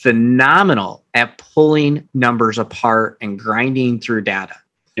just phenomenal at pulling numbers apart and grinding through data.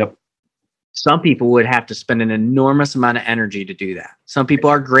 Yep. Some people would have to spend an enormous amount of energy to do that. Some people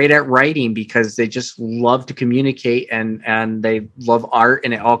are great at writing because they just love to communicate, and they love art,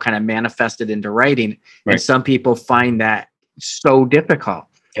 and it all kind of manifested into writing. Right. And some people find that so difficult.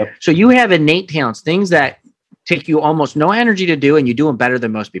 Yep. So you have innate talents, things that take you almost no energy to do, and you do them better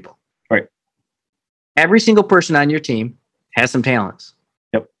than most people. Right. Every single person on your team has some talents.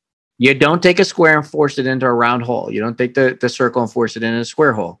 Yep. You don't take a square and force it into a round hole. You don't take the circle and force it into a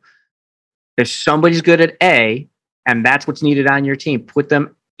square hole. If somebody's good at A, and that's what's needed on your team, put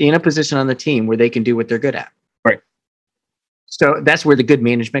them in a position on the team where they can do what they're good at. Right. So that's where the good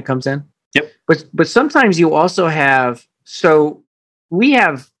management comes in. Yep. But sometimes you also have, so we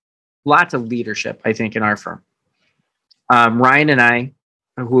have lots of leadership, I think, in our firm. Ryan and I,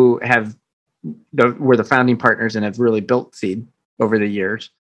 who were the founding partners and have really built Seed over the years.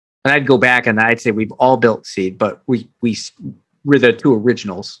 And I'd go back and I'd say we've all built Seed, but we're the two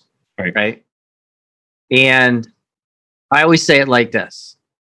originals. Right. And I always say it like this.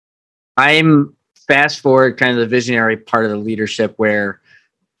 I'm fast forward kind of the visionary part of the leadership, where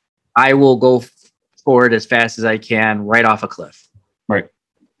I will go forward as fast as I can right off a cliff. Right.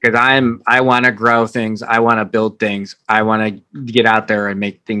 Because I want to grow things. I want to build things. I want to get out there and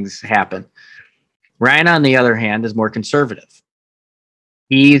make things happen. Ryan, on the other hand, is more conservative.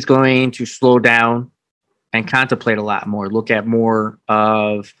 he's going to slow down and contemplate a lot more, look at more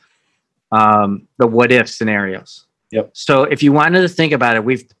of the what if scenarios. Yep. So if you wanted to think about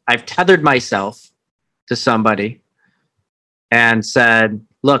it, I've tethered myself to somebody and said,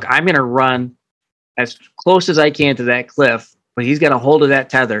 look, I'm going to run as close as I can to that cliff, but he's got a hold of that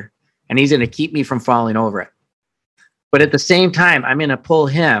tether and he's going to keep me from falling over it. But at the same time, I'm going to pull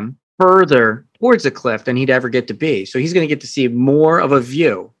him further towards the cliff than he'd ever get to be. So he's going to get to see more of a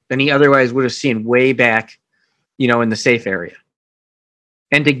view than he otherwise would have seen way back, in the safe area.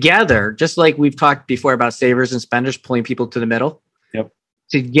 And together, just like we've talked before about savers and spenders pulling people to the middle, yep.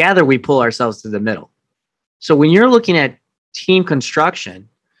 Together we pull ourselves to the middle. So when you're looking at team construction,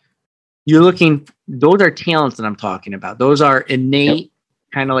 those are talents that I'm talking about. Those are innate,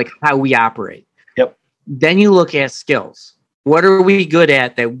 kind of like how we operate. Yep. Then you look at skills. What are we good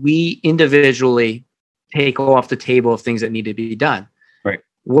at that we individually take off the table of things that need to be done? Right.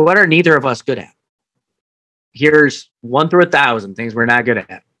 What are neither of us good at? Here's 1 through 1,000 things we're not good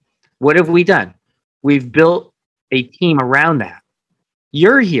at. What have we done? We've built a team around that.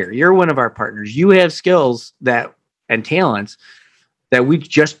 You're here. You're one of our partners. You have skills and talents that we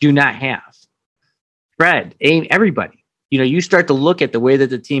just do not have. Fred, Amy, everybody. You start to look at the way that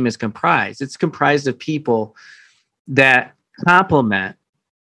the team is comprised. It's comprised of people that complement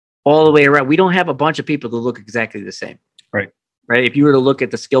all the way around. We don't have a bunch of people that look exactly the same. Right. If you were to look at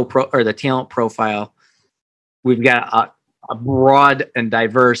the or the talent profile, we've got a broad and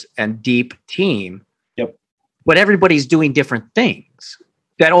diverse and deep team. Yep. But everybody's doing different things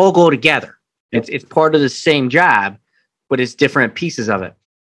that all go together. Yep. It's part of the same job, but it's different pieces of it.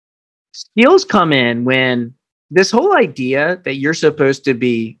 Skills come in when this whole idea that you're supposed to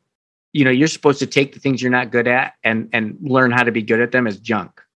be, you're supposed to take the things you're not good at and learn how to be good at them is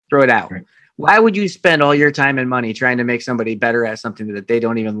junk. Throw it out. Right. Why would you spend all your time and money trying to make somebody better at something that they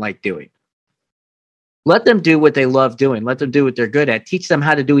don't even like doing? Let them do what they love doing. Let them do what they're good at. Teach them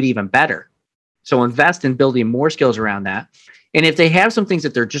how to do it even better. So invest in building more skills around that. And if they have some things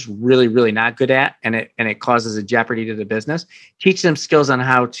that they're just really, really not good at, and it causes a jeopardy to the business, teach them skills on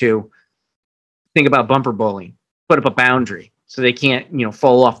how to think about bumper bowling, put up a boundary so they can't,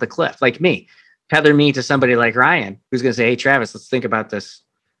 fall off the cliff. Like me, tether me to somebody like Ryan, who's going to say, hey, Travis, let's think about this.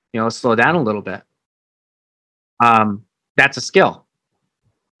 Let's slow down a little bit. That's a skill,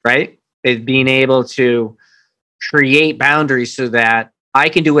 right? Is being able to create boundaries so that I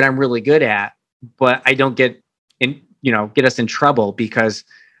can do what I'm really good at, but I don't get us in trouble because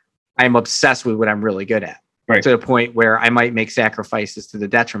I'm obsessed with what I'm really good at. Right. To the point where I might make sacrifices to the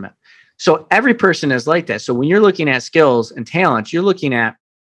detriment. So every person is like that. So when you're looking at skills and talents, you're looking at,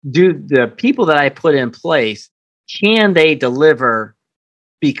 do the people that I put in place, can they deliver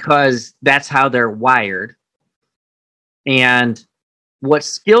because that's how they're wired? And what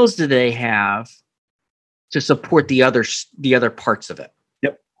skills do they have to support the other parts of it?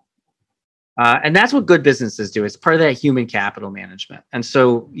 Yep. And that's what good businesses do. It's part of that human capital management. And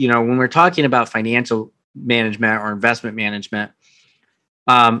so, when we're talking about financial management or investment management,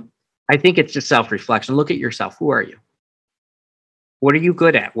 I think it's just self-reflection. Look at yourself. Who are you? What are you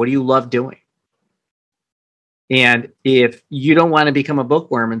good at? What do you love doing? And if you don't want to become a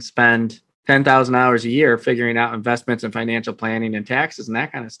bookworm and spend 10,000 hours a year figuring out investments and financial planning and taxes and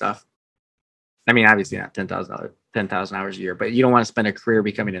that kind of stuff. I mean, obviously not 10,000 hours a year, but you don't want to spend a career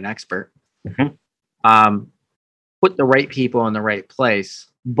becoming an expert. Mm-hmm. Put the right people in the right place,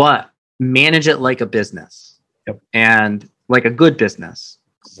 but manage it like a business. Yep. And like a good business.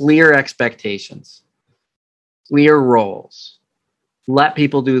 Clear expectations, clear roles, let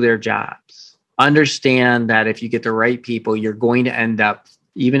people do their jobs. Understand that if you get the right people, you're going to end up,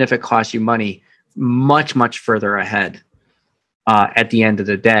 even if it costs you money, much, much further ahead at the end of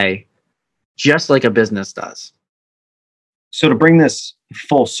the day, just like a business does. So to bring this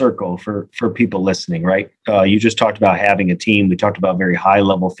full circle for people listening, right? You just talked about having a team. We talked about very high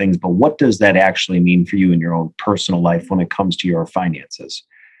level things, but what does that actually mean for you in your own personal life when it comes to your finances?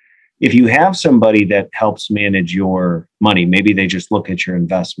 If you have somebody that helps manage your money, maybe they just look at your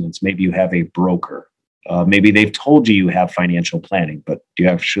investments. Maybe you have a broker. Maybe they've told you have financial planning, but do you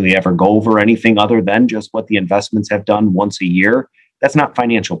actually ever go over anything other than just what the investments have done once a year? That's not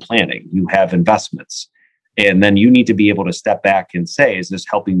financial planning. You have investments. And then you need to be able to step back and say, is this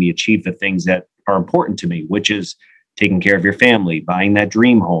helping me achieve the things that are important to me, which is taking care of your family, buying that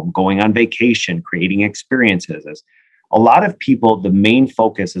dream home, going on vacation, creating experiences. A lot of people, the main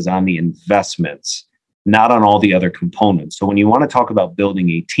focus is on the investments, not on all the other components. So when you want to talk about building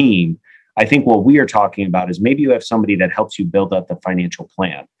a team, I think what we are talking about is maybe you have somebody that helps you build up the financial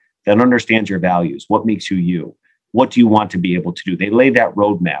plan, that understands your values, what makes you you. What do you want to be able to do? They lay that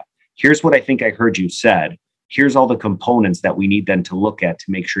roadmap. Here's what I think I heard you said. Here's all the components that we need then to look at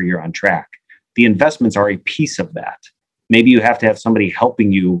to make sure you're on track. The investments are a piece of that. Maybe you have to have somebody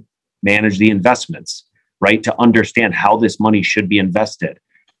helping you manage the investments, right? To understand how this money should be invested.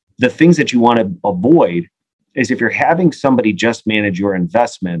 The things that you want to avoid is if you're having somebody just manage your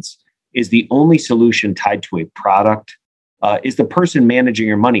investments, is the only solution tied to a product? Is the person managing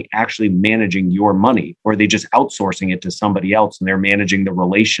your money actually managing your money? Or are they just outsourcing it to somebody else and they're managing the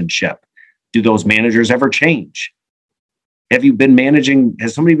relationship? Do those managers ever change? Has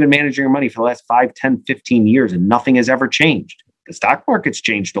somebody been managing your money for the last 5, 10, 15 years and nothing has ever changed? The stock market's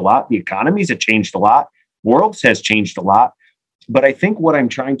changed a lot. The economies have changed a lot. Worlds has changed a lot. But I think what I'm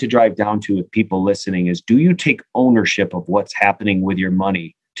trying to drive down to with people listening is, do you take ownership of what's happening with your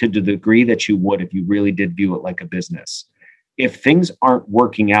money to the degree that you would if you really did view it like a business? If things aren't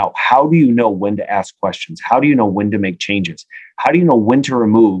working out, how do you know when to ask questions? How do you know when to make changes? How do you know when to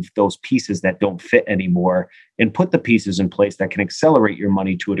remove those pieces that don't fit anymore and put the pieces in place that can accelerate your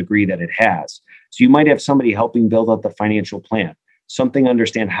money to a degree that it has? So you might have somebody helping build out the financial plan, something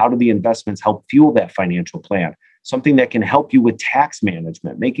understand how do the investments help fuel that financial plan, something that can help you with tax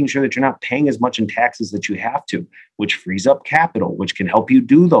management, making sure that you're not paying as much in taxes that you have to, which frees up capital, which can help you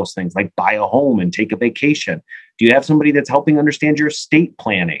do those things like buy a home and take a vacation. Do you have somebody that's helping understand your estate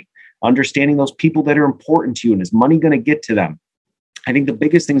planning, understanding those people that are important to you, and is money going to get to them? I think the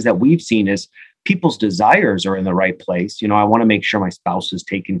biggest things that we've seen is people's desires are in the right place. I want to make sure my spouse is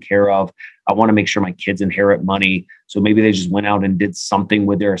taken care of. I want to make sure my kids inherit money. So maybe they just went out and did something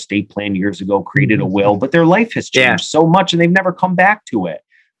with their estate plan years ago, created a will, but their life has changed so much and they've never come back to it.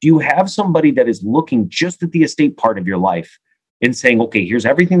 Do you have somebody that is looking just at the estate part of your life and saying, okay, here's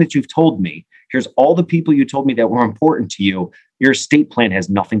everything that you've told me. Here's all the people you told me that were important to you. Your estate plan has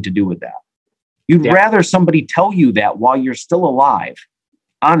nothing to do with that. You'd rather somebody tell you that while you're still alive.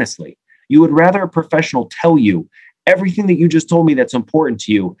 Honestly, you would rather a professional tell you everything that you just told me that's important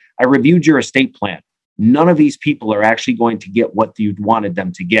to you. I reviewed your estate plan. None of these people are actually going to get what you wanted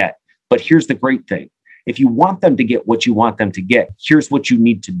them to get. But here's the great thing. If you want them to get what you want them to get, here's what you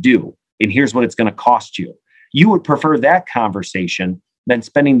need to do. And here's what it's going to cost you. You would prefer that conversation than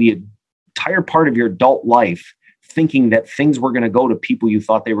spending the entire part of your adult life thinking that things were going to go to people you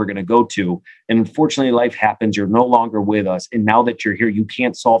thought they were going to go to. And unfortunately, life happens. You're no longer with us. And now that you're here, you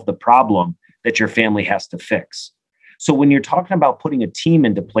can't solve the problem that your family has to fix. So when you're talking about putting a team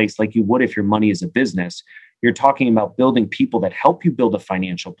into place like you would if your money is a business, you're talking about building people that help you build a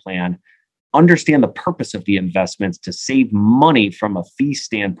financial plan, understand the purpose of the investments to save money from a fee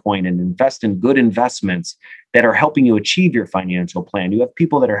standpoint and invest in good investments that are helping you achieve your financial plan. You have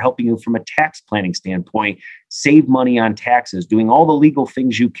people that are helping you from a tax planning standpoint, save money on taxes, doing all the legal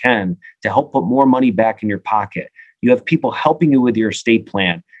things you can to help put more money back in your pocket. You have people helping you with your estate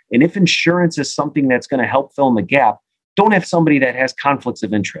plan. And if insurance is something that's going to help fill in the gap, don't have somebody that has conflicts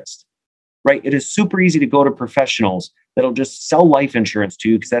of interest, right? It is super easy to go to professionals that'll just sell life insurance to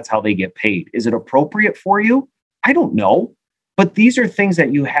you because that's how they get paid. Is it appropriate for you? I don't know. But these are things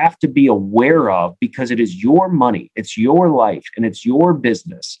that you have to be aware of because it is your money, it's your life, and it's your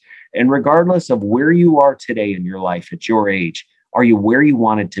business. And regardless of where you are today in your life at your age, are you where you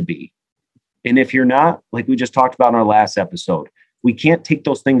wanted to be? And if you're not, like we just talked about in our last episode, we can't take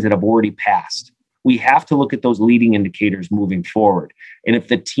those things that have already passed. We have to look at those leading indicators moving forward. And if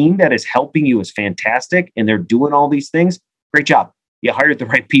the team that is helping you is fantastic and they're doing all these things, great job. You hired the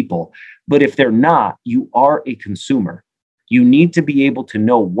right people. But if they're not, you are a consumer. You need to be able to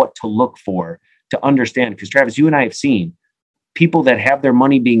know what to look for to understand. Because Travis, you and I have seen people that have their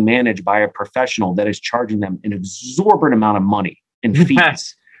money being managed by a professional that is charging them an exorbitant amount of money in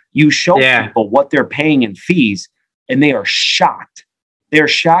fees. You show people what they're paying in fees and they are shocked. They're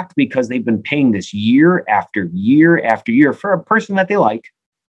shocked because they've been paying this year after year after year for a person that they like.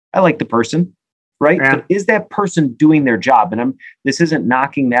 I like the person, right? Yeah. But is that person doing their job? And this isn't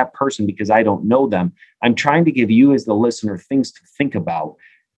knocking that person because I don't know them. I'm trying to give you as the listener things to think about.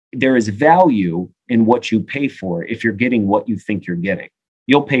 There is value in what you pay for if you're getting what you think you're getting.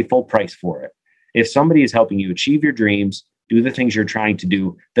 You'll pay full price for it. If somebody is helping you achieve your dreams, do the things you're trying to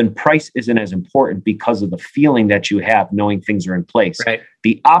do, then price isn't as important because of the feeling that you have knowing things are in place. Right.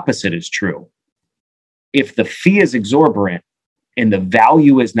 The opposite is true. If the fee is exorbitant and the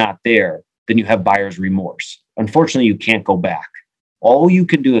value is not there, then you have buyer's remorse. Unfortunately, you can't go back. All you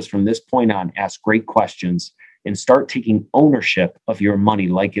can do is from this point on, ask great questions and start taking ownership of your money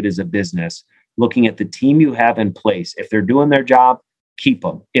like it is a business, looking at the team you have in place. If they're doing their job, keep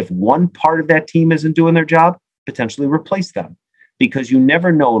them. If one part of that team isn't doing their job, potentially replace them, because you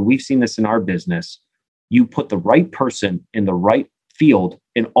never know. And we've seen this in our business. you put the right person in the right field,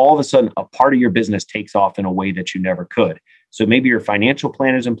 and all of a sudden a part of your business takes off in a way that you never could. So maybe your financial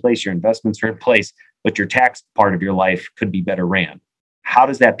plan is in place, your investments are in place, but your tax part of your life could be better ran. How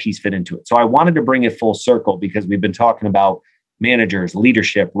does that piece fit into it? So I wanted to bring it full circle because we've been talking about managers,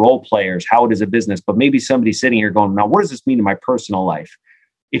 leadership, role players, how it is a business, but maybe somebody's sitting here going, now, what does this mean in my personal life?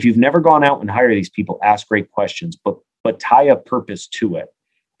 If you've never gone out and hired these people, ask great questions, but tie a purpose to it.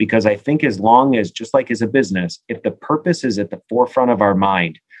 Because I think as long as, just like as a business, if the purpose is at the forefront of our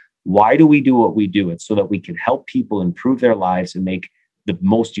mind, why do we do what we do? It's so that we can help people improve their lives and make the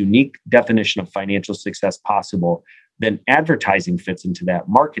most unique definition of financial success possible. Then advertising fits into that,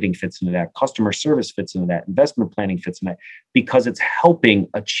 marketing fits into that, customer service fits into that, investment planning fits in that, because it's helping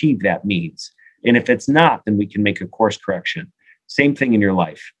achieve that needs. And if it's not, then we can make a course correction. Same thing in your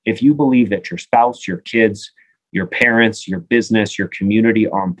life. If you believe that your spouse, your kids, your parents, your business, your community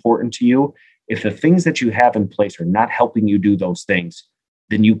are important to you, if the things that you have in place are not helping you do those things,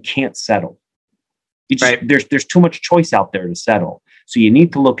 then you can't settle. Right. There's too much choice out there to settle. So you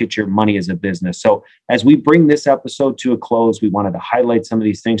need to look at your money as a business. So as we bring this episode to a close, we wanted to highlight some of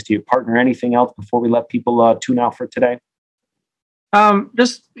these things to your partner. Anything else before we let people tune out for today?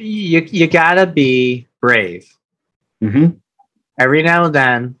 Just you gotta be brave. Mm-hmm. Every now and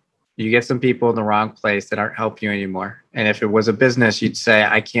then, you get some people in the wrong place that aren't helping you anymore. And if it was a business, you'd say,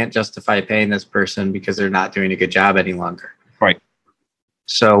 I can't justify paying this person because they're not doing a good job any longer. Right.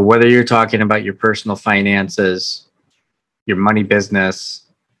 So whether you're talking about your personal finances, your money business,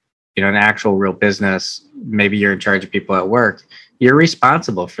 an actual real business, maybe you're in charge of people at work, you're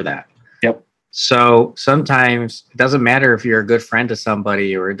responsible for that. Yep. So sometimes it doesn't matter if you're a good friend to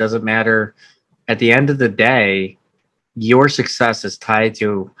somebody, or it doesn't matter. At the end of the day, your success is tied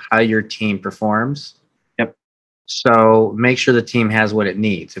to how your team performs. Yep. So make sure the team has what it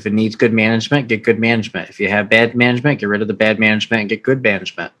needs. If it needs good management, get good management. If you have bad management, get rid of the bad management and get good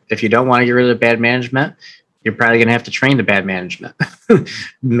management. If you don't want to get rid of the bad management, you're probably going to have to train the bad management,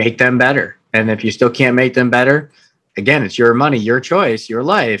 make them better. And if you still can't make them better, again, it's your money, your choice, your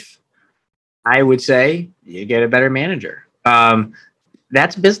life. I would say you get a better manager.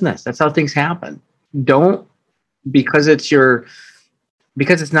 That's business. That's how things happen. Because it's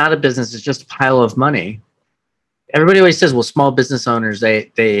not a business, it's just a pile of money. Everybody always says, well, small business owners,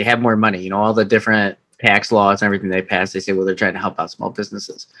 they have more money, all the different tax laws and everything they pass. They say, well, they're trying to help out small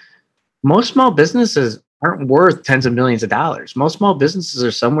businesses. Most small businesses aren't worth tens of millions of dollars. Most small businesses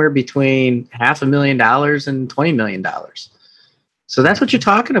are somewhere between $500,000 and $20 million. So that's what you're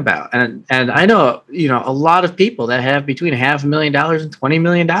talking about. And I know, a lot of people that have between $500,000 and $20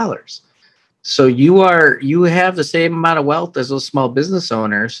 million. So you have the same amount of wealth as those small business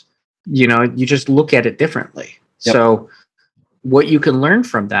owners. You just look at it differently. Yep. So what you can learn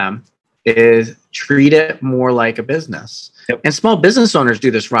from them is treat it more like a business. Yep. And small business owners do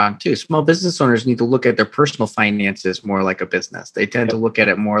this wrong too. Small business owners need to look at their personal finances more like a business. They tend to look at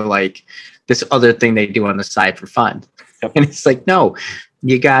it more like this other thing they do on the side for fun. Yep. And it's like, no,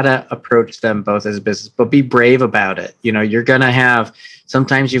 you got to approach them both as a business, but be brave about it. You're going to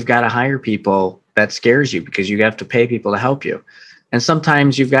sometimes you've got to hire people that scares you because you have to pay people to help you. And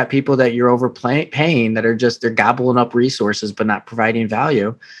sometimes you've got people that you're overpaying that are they're gobbling up resources, but not providing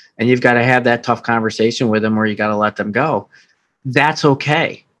value. And you've got to have that tough conversation with them, or you got to let them go. That's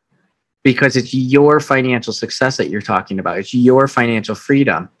okay, because it's your financial success that you're talking about. It's your financial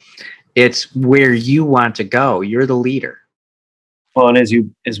freedom. It's where you want to go. You're the leader. Well, and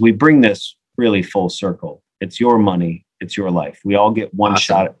as we bring this really full circle, it's your money, it's your life. We all get one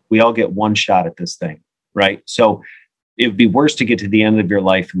shot. We all get one shot at this thing, right? So it'd be worse to get to the end of your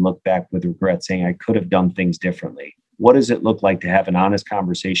life and look back with regret, saying, I could have done things differently. What does it look like to have an honest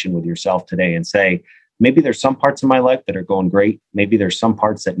conversation with yourself today and say, maybe there's some parts of my life that are going great. Maybe there's some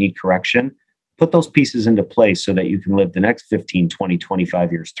parts that need correction. Put those pieces into place so that you can live the next 15, 20,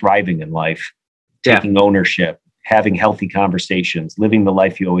 25 years thriving in life, taking ownership, having healthy conversations, living the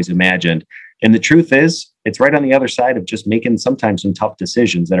life you always imagined. And the truth is, it's right on the other side of just making sometimes some tough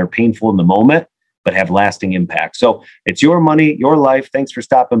decisions that are painful in the moment, but have lasting impact. So it's your money, your life. Thanks for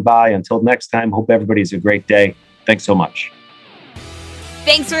stopping by. Until next time, hope everybody has a great day. Thanks so much.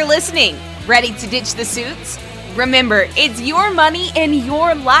 Thanks for listening. Ready to ditch the suits? Remember, it's your money and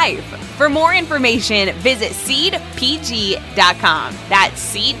your life. For more information, visit seedpg.com.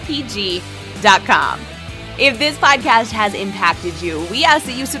 That's seedpg.com. If this podcast has impacted you, we ask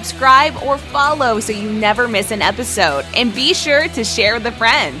that you subscribe or follow so you never miss an episode. And be sure to share with a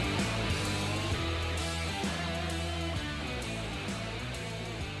friend.